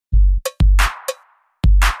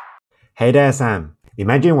Hey there, Sam.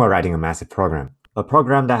 Imagine we're writing a massive program, a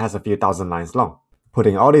program that has a few thousand lines long.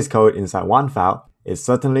 Putting all this code inside one file is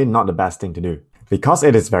certainly not the best thing to do, because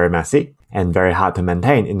it is very messy and very hard to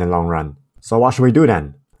maintain in the long run. So what should we do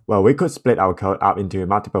then? Well, we could split our code up into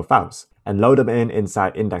multiple files and load them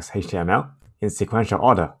inside index.html in sequential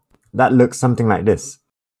order. That looks something like this.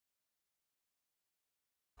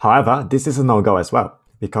 However, this is a no-go as well,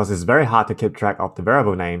 because it's very hard to keep track of the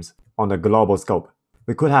variable names on the global scope.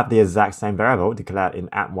 We could have the exact same variable declared in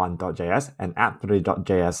ep1.js and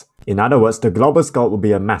ep3.js. In other words, the global scope would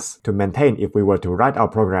be a mess to maintain if we were to write our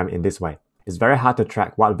program in this way. It's very hard to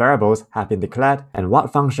track what variables have been declared and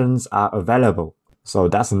what functions are available. So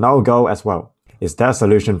that's a no-go as well. Is there a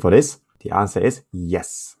solution for this? The answer is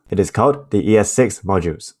yes. It is called the ES6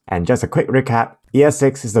 Modules. And just a quick recap,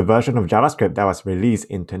 ES6 is the version of JavaScript that was released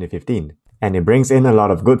in 2015. And it brings in a lot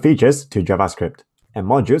of good features to JavaScript. And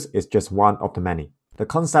modules is just one of the many. The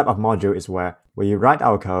concept of module is where we write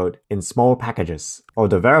our code in small packages. All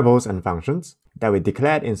the variables and functions that we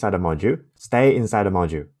declared inside the module stay inside the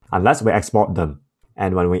module, unless we export them.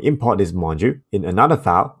 And when we import this module in another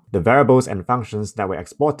file, the variables and functions that we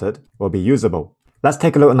exported will be usable. Let's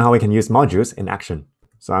take a look on how we can use modules in action.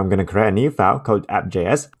 So I'm going to create a new file called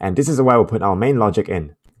app.js, and this is where we'll put our main logic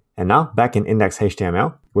in. And now, back in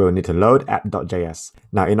index.html, we will need to load app.js.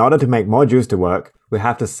 Now, in order to make modules to work, we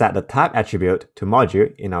have to set the type attribute to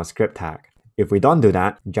module in our script tag. If we don't do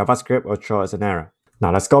that, JavaScript will throw us an error.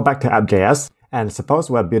 Now, let's go back to app.js, and suppose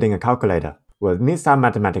we're building a calculator. We'll need some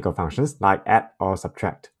mathematical functions like add or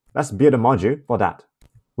subtract. Let's build a module for that.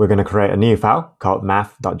 We're going to create a new file called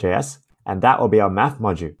math.js, and that will be our math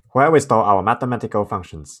module, where we store our mathematical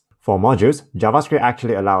functions. For modules, JavaScript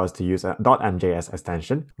actually allows us to use a .mjs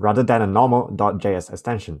extension rather than a normal .js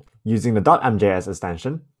extension. Using the .mjs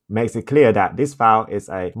extension makes it clear that this file is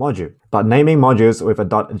a module, but naming modules with a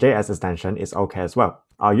 .js extension is okay as well.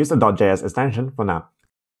 I'll use the .js extension for now.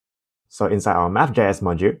 So inside our math.js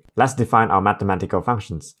module, let's define our mathematical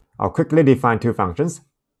functions. I'll quickly define two functions,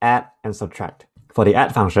 add and subtract. For the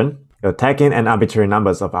add function, it'll take in an arbitrary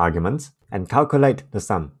numbers of arguments and calculate the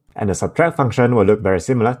sum. And the subtract function will look very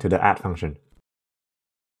similar to the add function.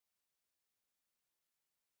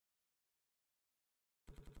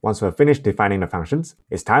 Once we're finished defining the functions,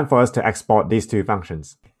 it's time for us to export these two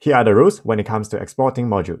functions. Here are the rules when it comes to exporting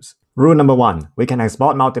modules. Rule number 1, we can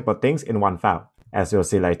export multiple things in one file. As you'll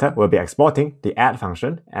see later, we'll be exporting the add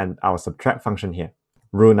function and our subtract function here.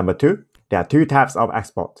 Rule number 2, there are two types of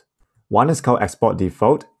export. One is called export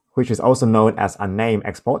default, which is also known as unnamed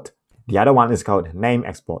export. The other one is called name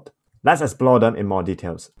export. Let's explore them in more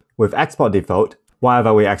details. With export default,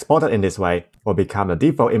 whatever we exported in this way will become the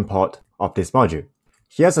default import of this module.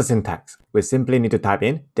 Here's the syntax. We simply need to type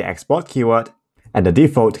in the export keyword and the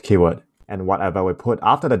default keyword. And whatever we put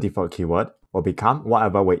after the default keyword will become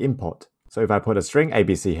whatever we import. So if I put a string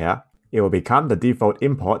ABC here, it will become the default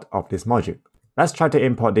import of this module. Let's try to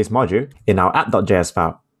import this module in our app.js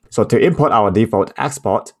file. So to import our default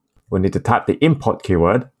export, we need to type the import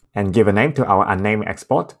keyword and give a name to our unnamed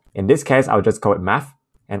export. In this case, I'll just call it math.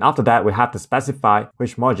 And after that, we have to specify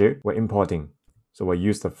which module we're importing. So we'll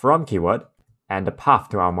use the from keyword and the path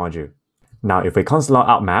to our module. Now, if we console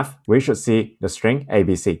out math, we should see the string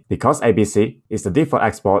ABC, because ABC is the default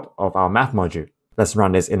export of our math module. Let's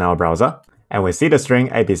run this in our browser, and we see the string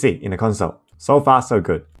ABC in the console. So far, so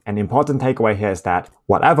good. An important takeaway here is that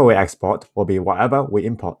whatever we export will be whatever we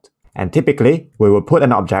import. And typically, we will put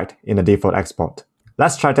an object in the default export.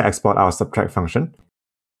 Let's try to export our subtract function.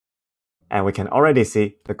 And we can already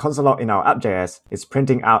see the console log in our app.js is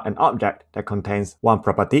printing out an object that contains one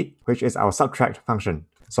property, which is our subtract function.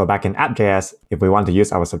 So back in app.js, if we want to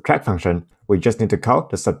use our subtract function, we just need to call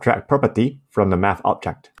the subtract property from the math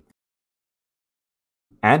object.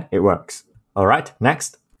 And it works. Alright,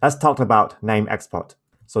 next, let's talk about name export.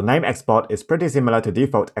 So name export is pretty similar to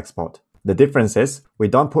default export. The difference is we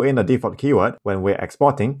don't put in the default keyword when we're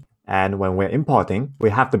exporting, and when we're importing,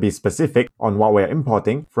 we have to be specific on what we're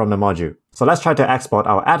importing from the module. So let's try to export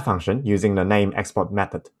our add function using the name export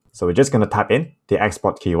method. So we're just going to type in the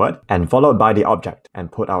export keyword and followed by the object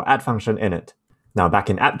and put our add function in it. Now back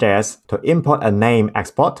in app.js, to import a name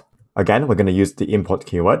export, again, we're going to use the import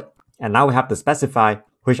keyword. And now we have to specify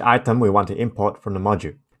which item we want to import from the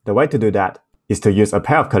module. The way to do that is to use a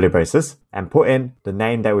pair of curly braces and put in the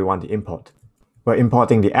name that we want to import. We're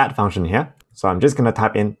importing the add function here. So I'm just going to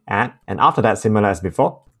type in add, and after that, similar as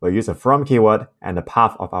before, we'll use a from keyword and the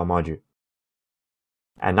path of our module.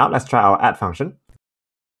 And now let's try our add function.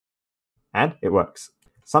 And it works.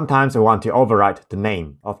 Sometimes we want to override the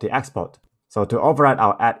name of the export. So to override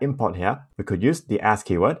our add import here, we could use the as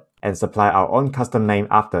keyword and supply our own custom name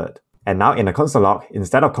after it. And now in the console log,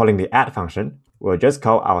 instead of calling the add function, we'll just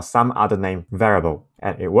call our some other name variable,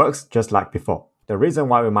 and it works just like before. The reason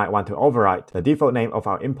why we might want to override the default name of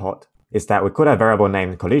our import is that we could have variable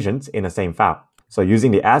named collisions in the same file. So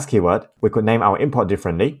using the as keyword, we could name our import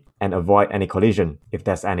differently and avoid any collision if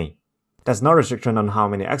there's any. There's no restriction on how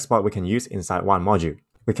many export we can use inside one module.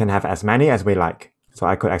 We can have as many as we like. So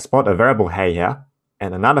I could export a variable hey here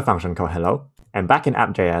and another function called hello, and back in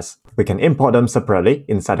app.js, we can import them separately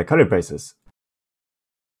inside the curly braces.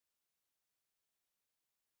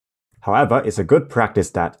 However, it's a good practice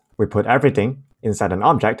that we put everything inside an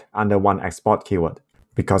object under one export keyword,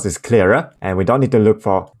 because it's clearer and we don't need to look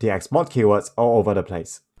for the export keywords all over the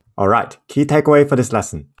place. Alright, key takeaway for this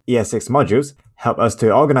lesson. ES6 modules help us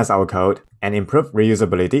to organize our code and improve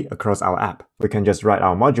reusability across our app. We can just write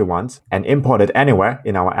our module once and import it anywhere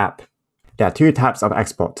in our app. There are two types of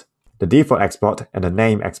export, the default export and the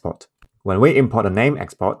name export. When we import a name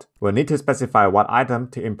export, we'll need to specify what item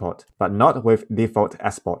to import, but not with default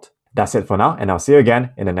export. That's it for now, and I'll see you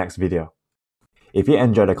again in the next video. If you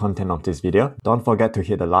enjoyed the content of this video, don't forget to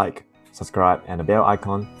hit the like, subscribe, and the bell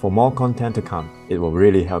icon for more content to come. It will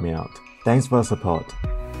really help me out. Thanks for the support.